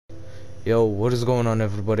Yo, what is going on,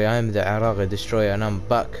 everybody? I am the Iraqi Destroyer and I'm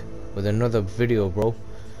back with another video, bro.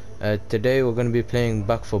 Today we're going to be playing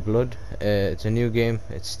Back 4 Blood. It's a new game.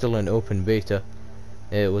 It's still in open beta.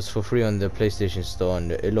 It was for free on the PlayStation Store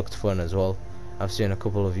and it looked fun as well. I've seen a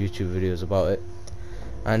couple of YouTube videos about it.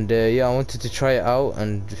 And yeah, I wanted to try it out,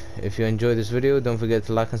 and if you enjoy this video, don't forget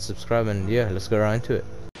to like and subscribe, and yeah, let's go right into it.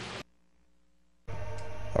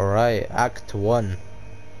 Alright, Act 1.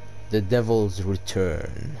 The Devil's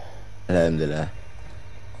Return. Alhamdulillah.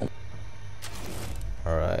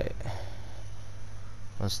 Alright.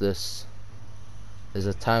 What's this? There's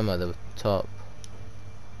a timer at the top.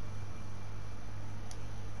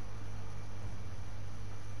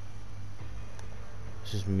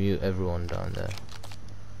 Let's just mute everyone down there.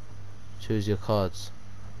 Choose your cards.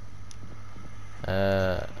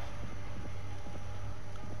 We'll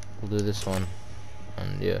do this one.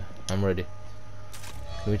 And yeah, I'm ready.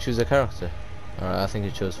 Can we choose a character? Alright, I think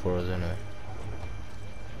it chose for us anyway.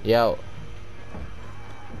 Yo.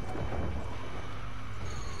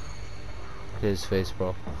 Look at his face,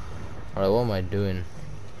 bro. Alright, what am I doing?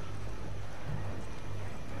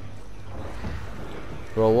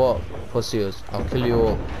 Bro, what? Pussies. I'll kill you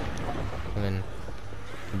all. I mean,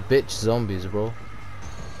 bitch zombies, bro.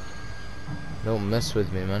 Don't mess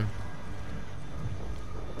with me, man.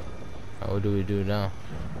 What do we do now?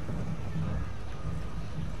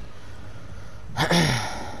 I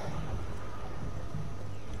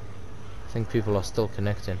think people are still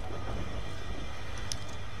connecting.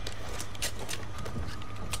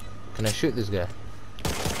 Can I shoot this guy?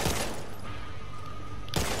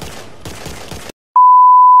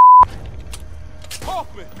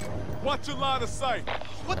 Hoffman, watch your line of sight.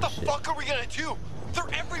 What the fuck are we gonna do?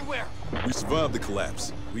 They're everywhere. We survived the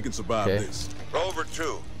collapse. We can survive this. Rover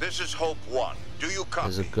 2, this is Hope 1. Do you copy?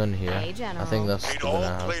 There's a gun here. Hey, General. I think that's Need the all gun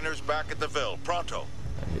I have. cleaners back at the Ville. Pronto.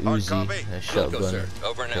 An Hard Uzi, copy. a shotgun. sir.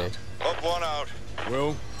 Over and out. Hope 1 out.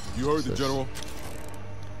 Well, you heard the general.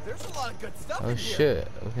 There's a lot of good stuff Oh in here. shit,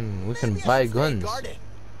 we can Maybe I buy should stay guns. guarded.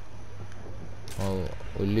 Well,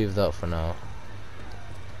 we'll leave that for now.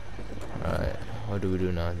 Alright, what do we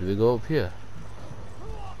do now? Do we go up here?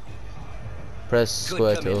 Press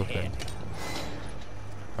square to open.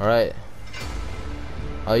 Alright.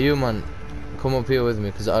 Are you, man? Come up here with me,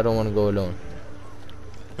 because I don't want to go alone.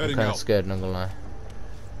 I'm Heading kind of out. scared, not gonna lie.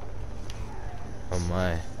 Oh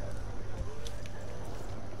my.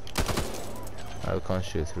 I can't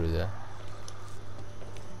shoot through there.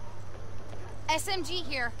 SMG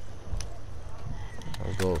here.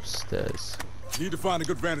 I'll go upstairs. Need to find a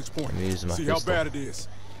good vantage point. Let me use my See pistol. how bad it is.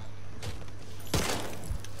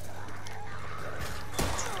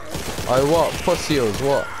 Oh, what? Pussios,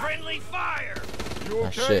 what? Friendly fire. You Ah,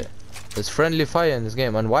 okay? shit. There's friendly fire in this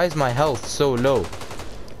game, and why is my health so low?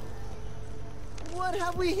 What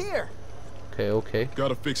have we here? Okay, okay.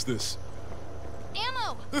 Gotta fix this.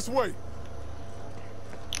 Ammo. This way.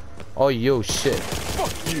 Oh, yo, shit.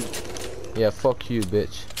 Fuck you. Yeah, fuck you,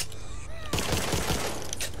 bitch.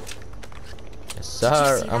 Yes,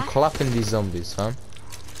 sir. I'm clapping these zombies, fam.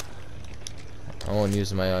 I won't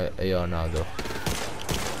use my AR now, though.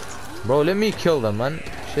 Bro, let me kill them, man.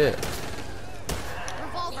 Shit.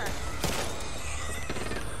 Revolver.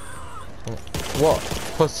 What?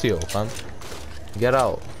 Pussy, fam. Get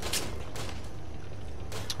out.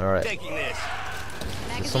 Alright. Taking this.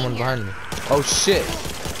 There's someone behind me. Oh, shit.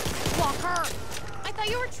 Walker. I thought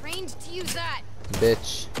you were trained to use that.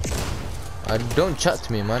 Bitch. Don't chat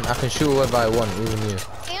to me, man. I can shoot whoever I want, even you.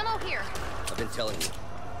 Ammo here. I've been telling you.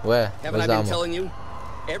 Where? Haven't Where's I the been ammo? telling you?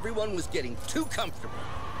 Everyone was getting too comfortable.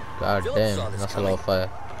 God Philip saw damn, this that's a coming. lot of fire.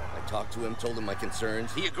 I talked to him, told him my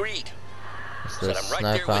concerns. He agreed. It's Said the I'm right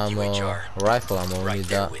there sniper with you, ammo, HR. rifle ammo, we Right need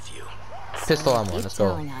there that. with you. Pistol ammo, let's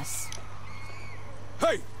go. us.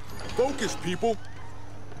 Hey, focus, people.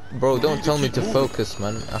 Bro, don't tell me to focus,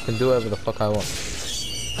 man. I can do whatever the fuck I want.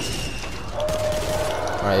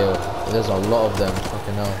 Alright, yo, there's a lot of them.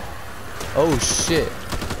 Fucking hell. Oh shit.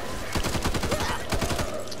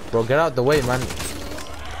 Bro, get out the way, man.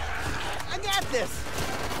 I got this.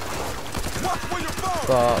 Watch where you're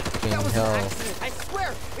going. Fucking That was hell. an accident. I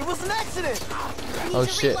swear, it was an accident. Oh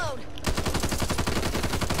shit.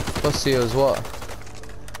 Pussios, what?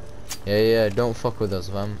 Yeah, don't fuck with us,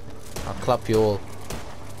 man. I'll clap you all.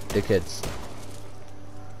 Dickheads.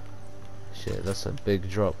 Shit, that's a big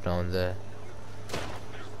drop down there.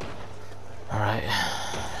 Alright.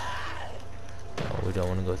 No, we don't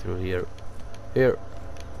want to go through here. Here.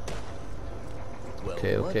 Well,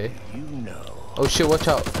 Okay, what okay. do you know? Oh shit, watch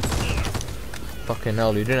out. Fucking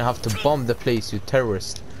hell, you didn't have to bomb the place, you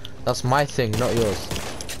terrorist. That's my thing, not yours.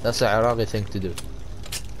 That's an Iraqi thing to do.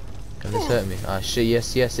 Can this hurt me? Ah shit,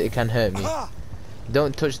 yes, yes, it can hurt me.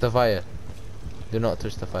 Don't touch the fire. Do not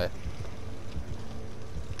touch the fire.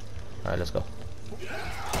 Alright, let's go.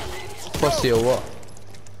 Pussy or what?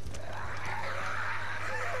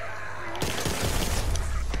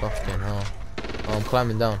 Fucking hell. Oh, I'm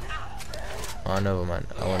climbing down. Oh, never mind.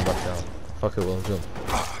 I went back down. Fuck it, we'll zoom.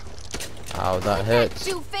 Ow, that hurts.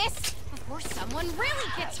 Doofus! Before someone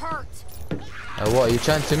really gets hurt. What are you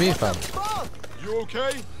chanting to me, fam? You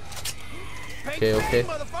okay? Okay, okay.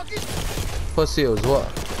 Pussy was what?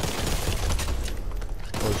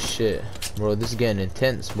 Oh shit. Bro, this is getting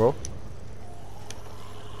intense, bro.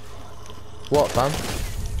 What, fam?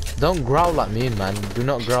 Don't growl at me, man. Do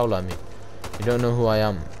not growl at me. You don't know who I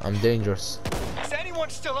am. I'm dangerous. Is anyone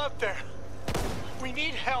still out there? We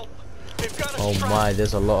need help. They've got us Oh trapped. my,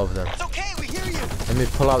 there's a lot of them. It's okay, we hear you. Let me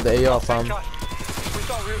pull out the AR, Thank fam. God. We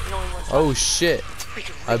thought we were the only ones. Oh shit. We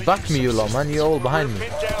could I really back use me, you some lot, man. You're all behind me. We're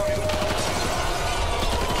pinned down and-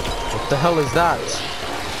 What the hell is that?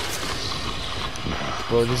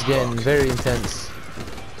 Bro, this is getting very intense.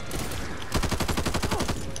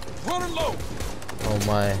 Running low. Oh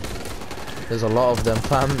my. There's a lot of them,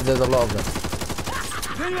 fam. There's a lot of them.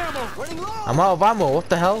 Need ammo. I'm out of ammo. What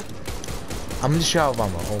the hell? I'm just out of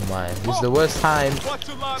ammo. Oh my. This is the worst time Watch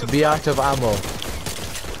your line to of be sight. out of ammo.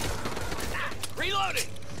 Reloading.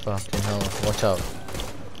 Fucking hell. Watch out.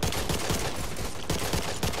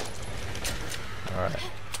 Alright.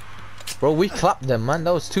 Bro, we clapped them, man.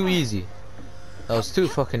 That was too easy. That was too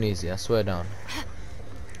fucking easy. I swear down.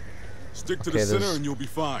 Stick to Okay, the center there's- and you'll be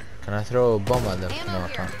fine. Can I throw a bomb at them? Ammo No, I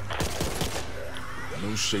here. can't.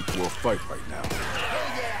 No shape for a fight right now.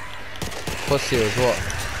 Pussy is what?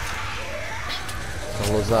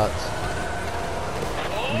 What was that?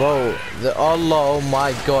 Bro, the Allah, oh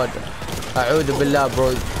my god. A'udhu billah,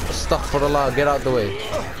 bro. Astaghfirullah, get out the way.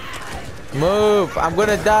 Move, I'm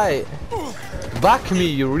gonna die. Back me,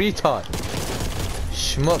 you retard.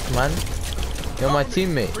 Schmuck, man. You're my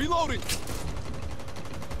teammate. Reloading.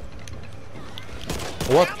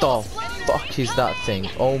 What the fuck is that thing?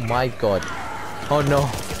 Oh my god. Oh no.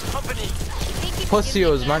 Company.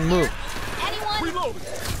 Pussios, man, move. Anyone? Reloading.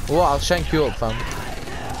 What? I'll shank you up, fam.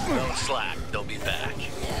 Don't slack. They'll be back.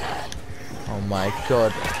 Oh my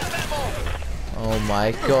god. Oh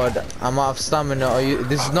my god. I'm out of stamina. Are you?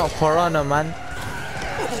 This is not Piranha, man.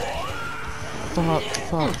 Fuck,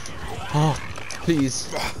 fuck. Oh,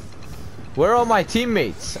 please. Where are my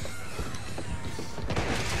teammates?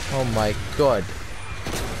 Oh my god.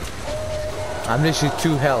 I'm literally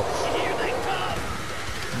 2 health.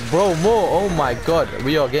 Bro, more. Oh my god.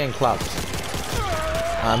 We are getting clapped.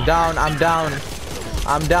 I'm down. I'm down.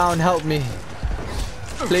 I'm down. Help me.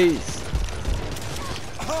 Please.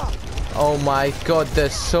 Oh my god,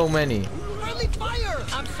 there's so many. Friendly fire!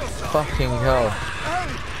 I'm so sorry. Fucking hell.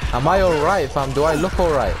 Am I alright, fam? Do I look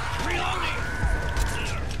alright?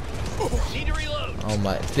 Need to reload. Oh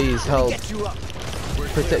my, please help. Get you up.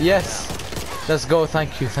 Protect. Yes. Let's go.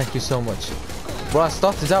 Thank you. Thank you so much. Bro, I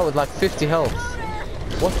started out with like 50 health.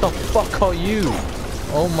 What the fuck are you?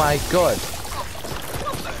 Oh my god.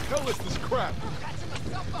 Hell is this crap?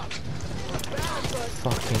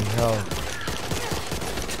 Fucking hell.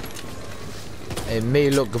 It may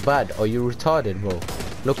look bad. Are you retarded, bro?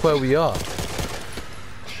 Look where we are.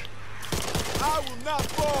 I will not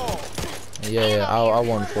fall. Yeah, I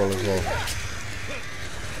won't fall as well.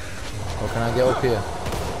 Oh, can I get up here?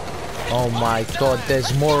 Oh my god,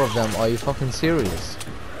 there's more of them. Are you fucking serious?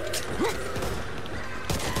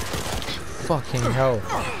 Fucking hell.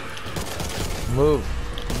 Move.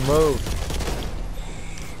 Move.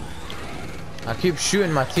 I keep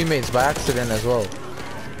shooting my teammates by accident as well.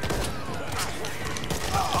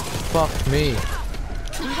 Fuck me.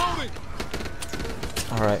 Reloading.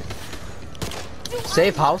 Alright.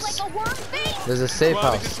 Safe house. Like a worm thing? There's a safe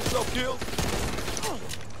Trying to house. get yourself killed.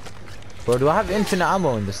 Bro, do I have infinite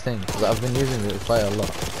ammo in this thing? Because I've been using it quite a lot.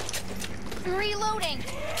 Reloading.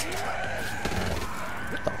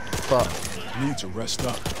 What the fuck? Need to rest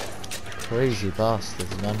up. Crazy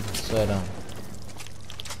bastards, man. I swear down.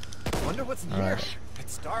 Wonder what's in Alright. here.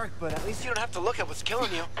 It's dark, but at least You don't have to look at what's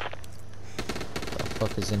killing you. What the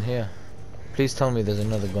fuck is in here? Please tell me there's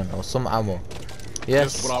another gun or some ammo.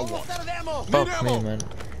 Yes. Just what I want. almost out of ammo. Fuck Need me, ammo. man.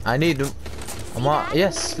 I need them. I'm out.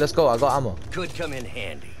 Yes, let's go. I got ammo. Could come in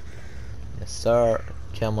handy. Yes, sir.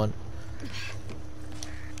 Come on.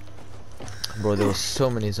 Bro, there were so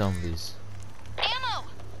many zombies. Ammo.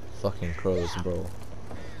 Fucking crows, bro.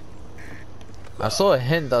 I saw a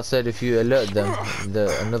hint that said if you alert them,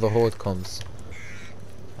 another horde comes.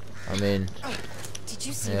 I mean, Did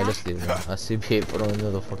you see yeah, that? let's leave them. I see people on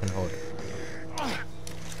another fucking horde.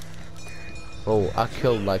 Bro, I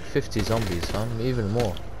killed like 50 zombies, fam. Even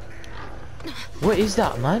more. What is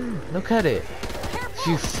that, man? Look at it.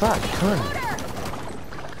 You fat cunt.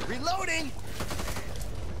 Reloading.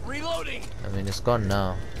 Reloading. I mean, it's gone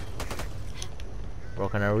now. Bro,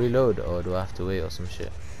 can I reload or do I have to wait or some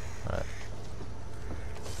shit? Alright.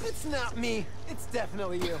 It's not me. It's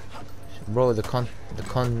definitely you. Bro, the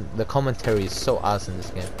commentary is so ass in this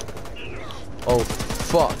game. Oh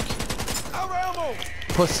fuck.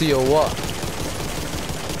 Pussy or what?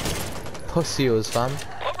 Pussios, fam.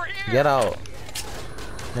 Get out.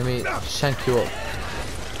 Let me shank you up.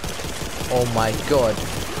 Oh my god.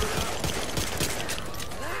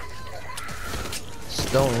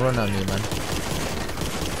 Just don't run at me, man.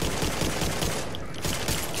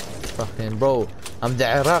 Fucking bro. I'm the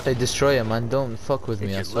Iraqi destroyer, man. Don't fuck with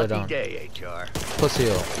me, I swear down. Day, HR.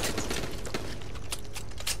 Pussyo.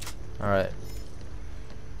 Alright.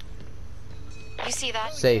 You see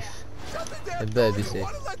that? Safe. It better be safe.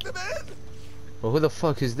 Bro, who the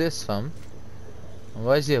fuck is this, fam?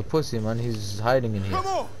 Why is he a pussy, man? He's hiding in here.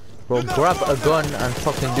 Bro, grab a gun and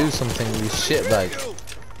fucking do something, you shitbag.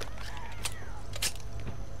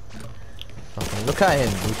 Fucking look at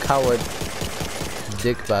him, you coward.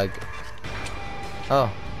 Dickbag.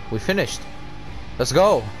 Oh, we finished. Let's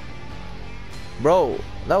go. Bro,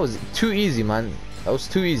 that was too easy, man. That was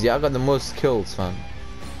too easy. I got the most kills, fam.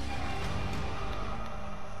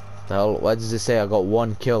 The hell? Why does it say I got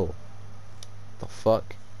 1 kill? The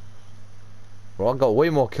fuck? Bro, I got way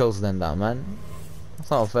more kills than that, man. That's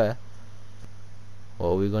not fair.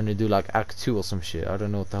 Well, we're gonna do like Act 2 or some shit. I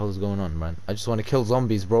don't know what the hell is going on, man. I just want to kill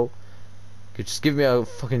zombies, bro. Could just give me a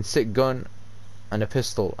fucking sick gun and a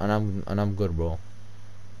pistol, and I'm good, bro.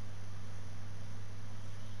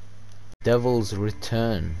 Devil's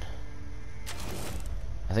Return.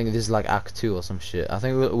 I think this is like Act 2 or some shit. I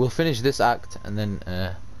think we'll finish this act and then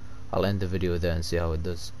I'll end the video there and see how it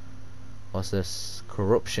does. What's this?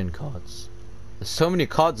 Corruption cards. There's so many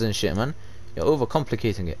cards and shit, man. You're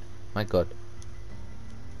overcomplicating it. My god.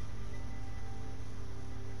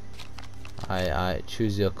 I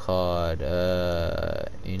choose your card.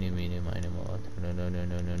 Eeny, meeny, miny, moe.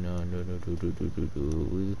 No.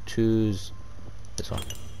 We'll choose this one.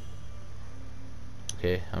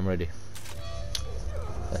 Okay, I'm ready.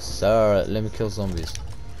 Yes, sir. Let me kill zombies.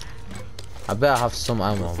 I better have some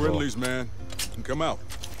ammo, bro. Friendlies, man. Come out.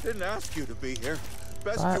 Didn't ask you to be here.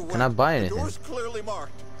 Best Alright, you can went. I buy The anything? door's clearly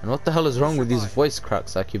marked. And what the hell is wrong with these voice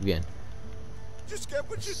cracks I keep getting? Just get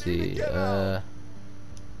what you Let's need to see, get out.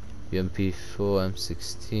 UMP4,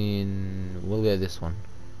 M16. We'll get this one.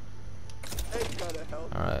 Ain't gotta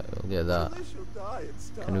help. Alright, we'll get that. At least you'll die in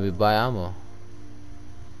style. Can we buy ammo?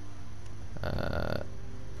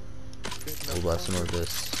 We'll buy some of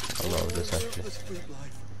this. A lot of this actually.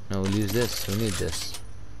 No, we'll use this. We need this.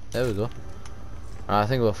 There we go. I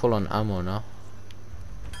think we're full on ammo now.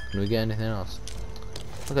 Can we get anything else?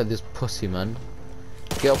 Look at this pussy, man.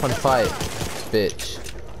 Get up and fight, bitch.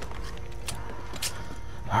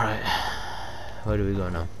 Alright. Where do we go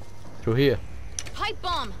now? Through here. Pipe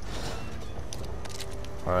bomb.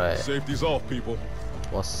 Alright. Safety's off, people.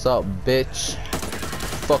 What's up, bitch?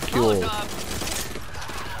 Fuck you all.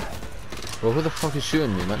 Bro, who the fuck is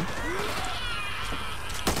shooting me, man?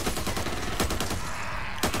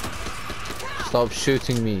 Stop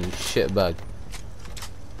shooting me, you shitbag.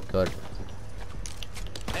 God.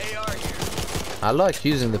 I like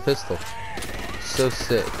using the pistol. So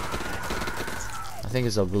sick. I think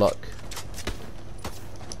it's a Glock.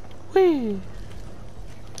 Whee!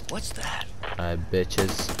 What's that? Alright,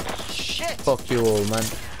 bitches. Shit! Fuck you all, man.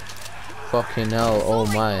 Fucking hell, oh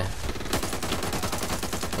my.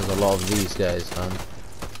 There's a lot of these guys, man.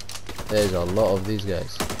 There's a lot of these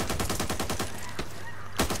guys.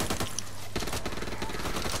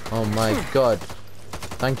 Oh my god.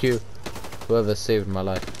 Thank you, whoever saved my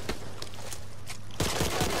life.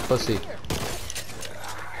 Pussy.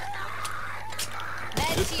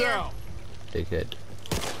 Meds here. Down. Dickhead.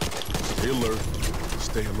 Stay alert.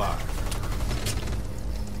 Stay alive.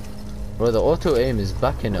 Bro, the auto aim is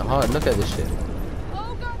backing it hard. Look at this shit.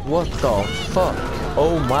 What the fuck?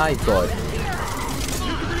 Oh my god.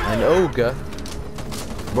 An ogre?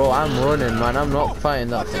 Bro, I'm running, man. I'm not fighting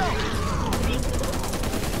that thing.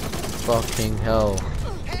 Fucking hell.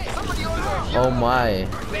 Oh my.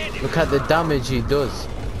 Look at the damage he does.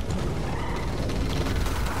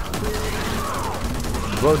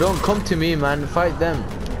 Bro, don't come to me, man. Fight them.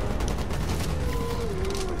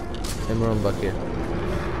 Let me run back here.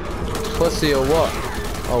 Pussy or what?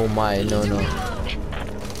 Oh my, no.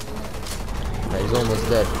 He's almost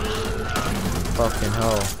dead. Fucking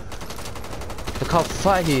hell. Look how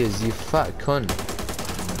fat he is, you fat cunt.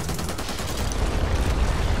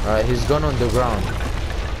 Alright, he's gone on the ground.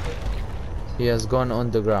 He has gone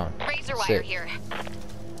on the ground. Razor wire Sick. here.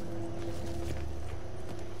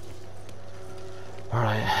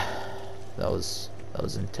 Alright. That was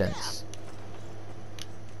intense.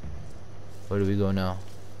 Where do we go now?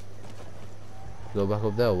 Go back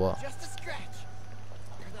up there or what? Just a scratch.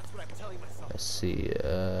 That's what I'm telling myself. Let's see,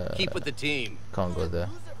 Keep with the team. can't go there.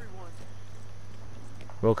 Lose everyone.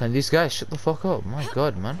 Bro, can these guys shut the fuck up? My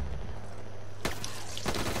god, man.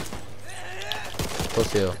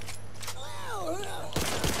 Pussy.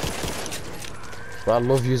 Bro, I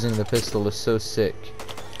love using the pistol, it's so sick.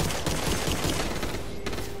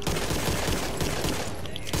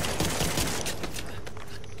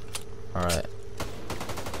 Alright.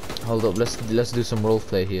 Hold up, let's do some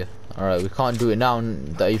roleplay here. Alright, we can't do it now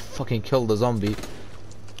that he fucking killed the zombie.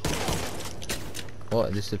 What?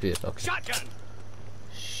 It disappeared. Okay. Shotgun.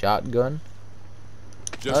 Shotgun?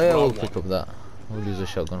 Just Oh yeah, what I we'll want. pick up that. We'll use a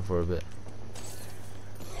shotgun for a bit.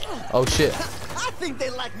 Oh shit. I think they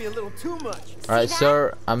like me a little too much. Alright, that?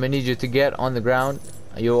 sir, I'm gonna need you to get on the ground.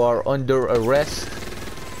 You are under arrest.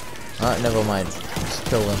 Alright, never mind. Just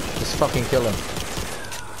kill him. Just fucking kill him.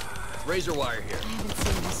 Razor wire here. I haven't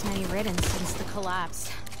seen this many ridden since the collapse.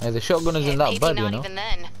 Hey, the shotgun isn't Shit, that maybe bad, you not know? even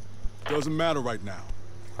then. Doesn't matter right now.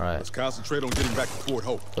 Alright, Let's concentrate on getting back to Fort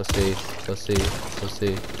Hope. pussy, pussy,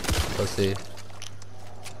 pussy, pussy.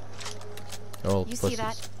 You're all You see pussies.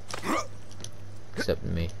 that? Except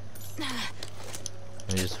me.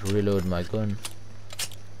 Let me just reload my gun.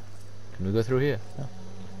 Can we go through here? No.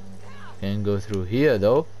 Can't go through here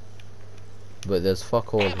though. But there's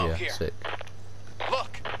fuck all Ammo here. here. Sick.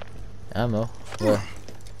 Look, Ammo. Where?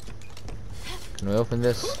 Can we open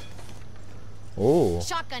this? Oh,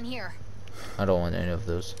 Shotgun here. I don't want any of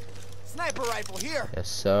those. Sniper rifle here. Yes,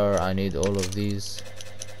 sir. I need all of these.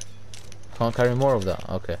 Can't carry more of that.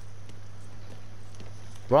 Okay.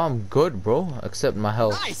 Bro, I'm good, bro. Except my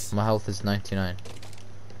health. Nice. My health is 99.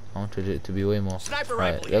 I wanted it to be way more. Sniper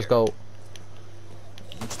Right, rifle let's here. go.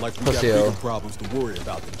 Looks like we got Pussy-o. bigger problems to worry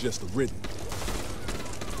about than just the ridden.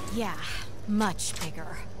 Yeah, much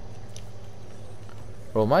bigger.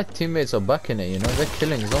 Bro, my teammates are back in it, you know? They're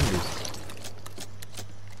killing zombies.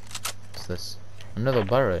 What's this? Another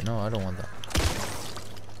Barrett? No, I don't want that.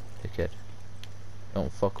 Dickhead.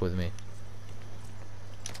 Don't fuck with me.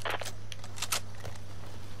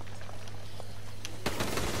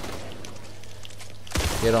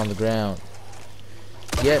 Get on the ground.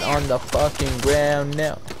 Get on the fucking ground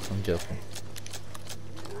now. I'm joking.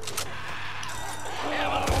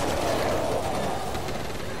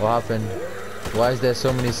 What happened? Why is there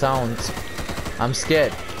so many sounds? I'm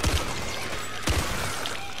scared.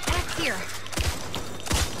 Back here.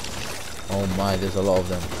 Oh my, there's a lot of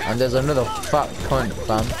them. And there's another fat cunt,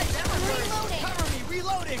 fam. Cover me,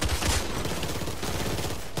 reloading.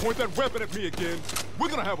 Point that weapon at me again. We're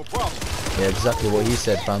gonna have a problem. Yeah, exactly what he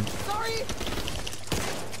said, fam. Sorry.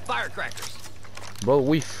 Firecrackers. Bro,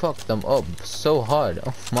 we fucked them up so hard.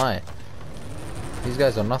 Oh my. These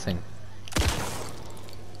guys are nothing.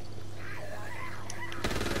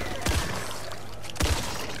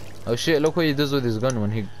 Oh shit, look what he does with his gun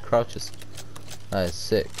when he crouches. That is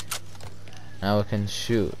sick. Now we can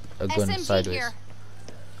shoot a gun SMG sideways. here.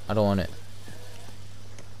 I don't want it.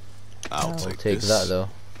 I'll I'll take take this. that though.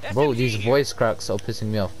 Bro, these SMG here. voice cracks are pissing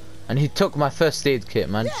me off. And he took my first aid kit,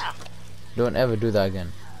 man. Yeah. Don't ever do that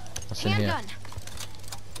again. What's in here? Handgun.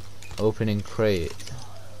 Opening crate.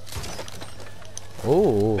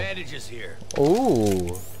 Oh. Bandages here.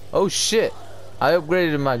 Oh. Oh shit. I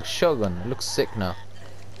upgraded my shotgun. It looks sick now.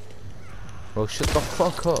 Bro, shut the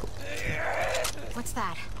fuck up. What's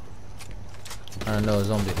that? I don't know, a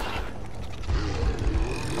zombie.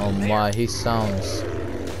 Oh my, he sounds.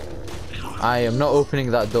 I am not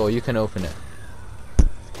opening that door. You can open it.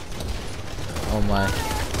 Oh my.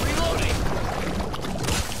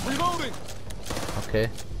 Reloading. Okay.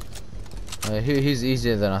 He's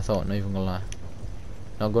easier than I thought. Not even gonna lie.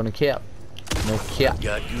 Not gonna cap. No cap.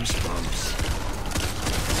 Got goosebumps.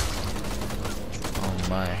 Oh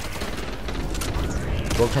my.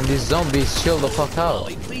 Bro, can these zombies chill the fuck out?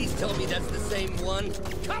 Ollie, please tell me that's the same one.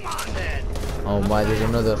 Come on, then. Oh my, there's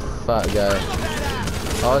another fat guy.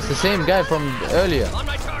 Oh, it's the same guy from earlier. On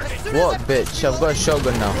my target. What, bitch? I've got a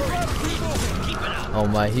shotgun now. Oh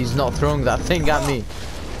my, he's not throwing that thing at me.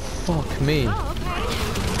 Fuck me. Oh,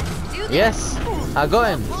 okay. Do this. Yes, I got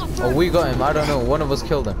him. Or we got him. I don't know. One of us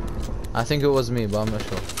killed him. I think it was me, but I'm not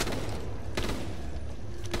sure.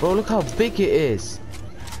 Bro, look how big it is.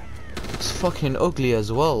 It's fucking ugly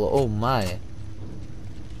as well. Oh my.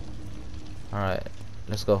 Alright,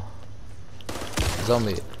 let's go.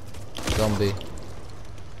 Zombie. Zombie.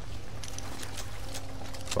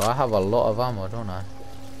 Bro, I have a lot of ammo, don't I?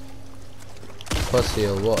 Pussy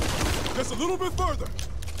or what? Just a little bit further.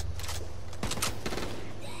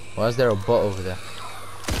 Why is there a bot over there?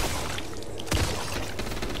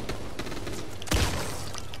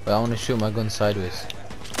 Wait, I want to shoot my gun sideways.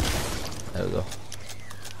 There we go.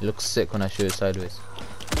 It looks sick when I shoot it sideways.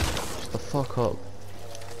 Shut the fuck up.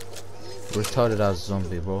 Retarded ass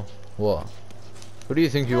zombie, bro. What? Who do you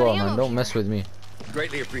think you are, man? Don't mess with me.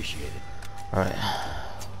 Greatly appreciated. Alright.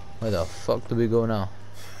 Where the fuck do we go now?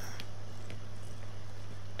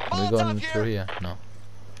 Are we going through here? No.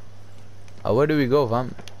 Where do we go,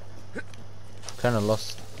 Vamp? Kinda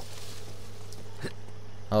lost.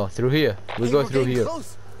 Oh, through here. We Hey, go we're through getting here.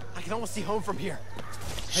 close. I can almost see home from here.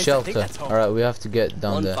 Shelter. Alright, we have to get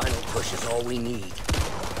down One there. final push is all we need.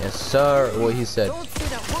 Yes, sir. What he said. Don't say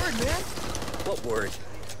that word, man. What word?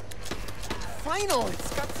 Final.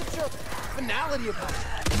 It's got such a finality about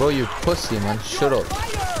it. Bro, you pussy, man. Shut up.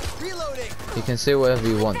 Fire! Reloading. He can say whatever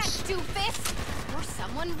he wants. That doofus. Or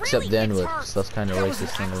someone really Except the gets N-word, hurt. 'cause that's kind of That was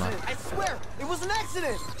racist an in the line. accident. I swear, it was an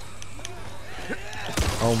accident.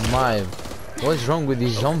 Oh my. What's wrong with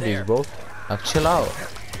these zombies, bro? Like, chill out.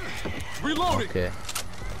 Reloading. Okay.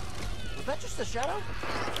 Was that just a shadow?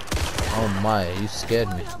 Oh my, you scared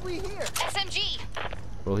me. What have we here? SMG.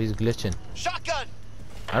 Bro, he's glitching. Shotgun.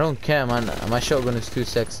 I don't care, man. My shotgun is too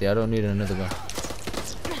sexy. I don't need another gun.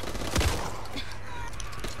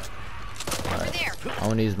 Over there. I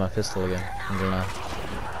want to use my pistol again. I'm gonna.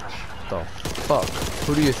 The fuck?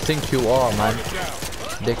 Who do you think you are, man?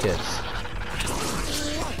 Dickheads.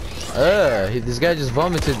 This guy just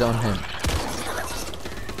vomited on him.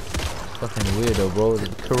 Fucking weirdo, bro. The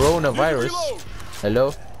coronavirus.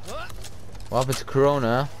 Hello? What happened to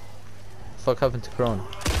Corona? Fuck happened to Corona?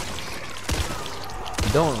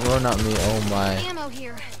 Don't run at me, oh my. Ammo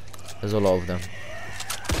here. There's a lot of them.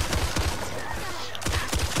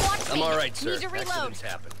 Watch I'm me. all right, sir. Need to reload. Accidents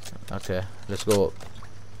happen. Okay, let's go up.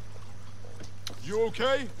 You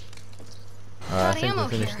okay? Alright, I Got think we ammo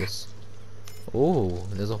finished here. this. Ooh,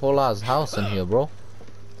 there's a whole ass house in here, bro.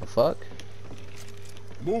 The fuck?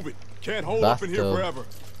 Move it. Can't hold up in here Bathtub. forever.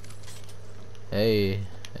 Hey,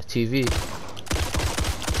 a TV.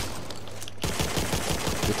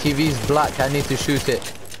 The TV is black. I need to shoot it.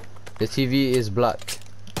 The TV is black.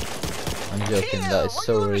 I'm joking. That is Why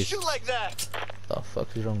so you let me racist. shoot like that? The fuck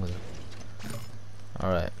is wrong with him?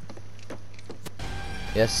 Alright.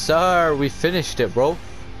 Yes, sir. We finished it, bro.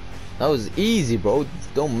 That was easy, bro.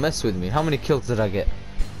 Don't mess with me. How many kills did I get?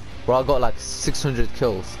 Bro, I got like 600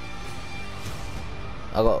 kills.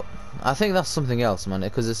 I think that's something else, man,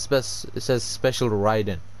 because it says special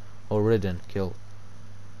ridden or ridden kill.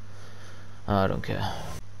 I don't care.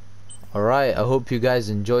 Alright, I hope you guys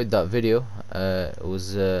enjoyed that video.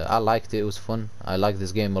 I liked it. It was fun. I like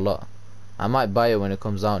this game a lot. I might buy it when it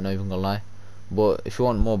comes out, not even gonna lie. But if you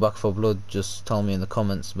want more Back 4 Blood, just tell me in the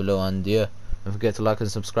comments below, and yeah, don't forget to like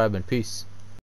and subscribe, and peace.